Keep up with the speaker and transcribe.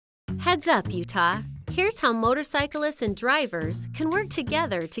Heads up, Utah! Here's how motorcyclists and drivers can work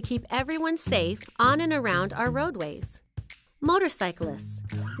together to keep everyone safe on and around our roadways. Motorcyclists,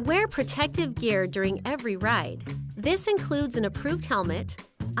 wear protective gear during every ride. This includes an approved helmet,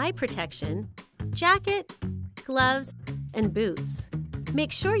 eye protection, jacket, gloves, and boots.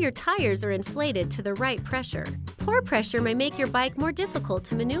 Make sure your tires are inflated to the right pressure. Poor pressure may make your bike more difficult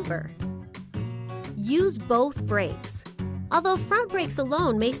to maneuver. Use both brakes. Although front brakes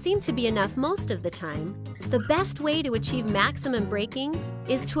alone may seem to be enough most of the time, the best way to achieve maximum braking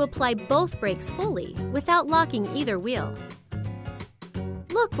is to apply both brakes fully without locking either wheel.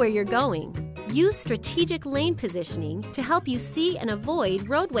 Look where you're going. Use strategic lane positioning to help you see and avoid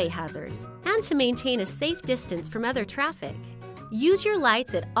roadway hazards and to maintain a safe distance from other traffic. Use your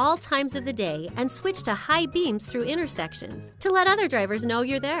lights at all times of the day and switch to high beams through intersections to let other drivers know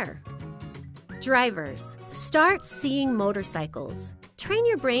you're there. Drivers, start seeing motorcycles. Train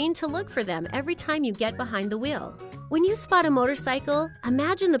your brain to look for them every time you get behind the wheel. When you spot a motorcycle,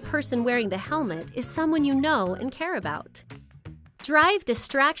 imagine the person wearing the helmet is someone you know and care about. Drive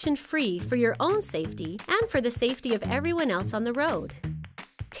distraction-free for your own safety and for the safety of everyone else on the road.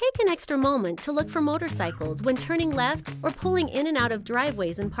 Take an extra moment to look for motorcycles when turning left or pulling in and out of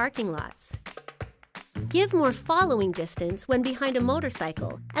driveways and parking lots. Give more following distance when behind a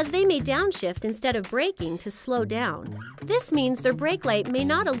motorcycle, as they may downshift instead of braking to slow down. This means their brake light may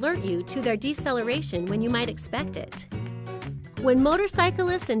not alert you to their deceleration when you might expect it. When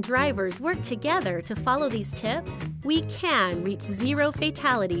motorcyclists and drivers work together to follow these tips, we can reach zero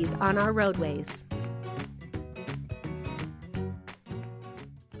fatalities on our roadways.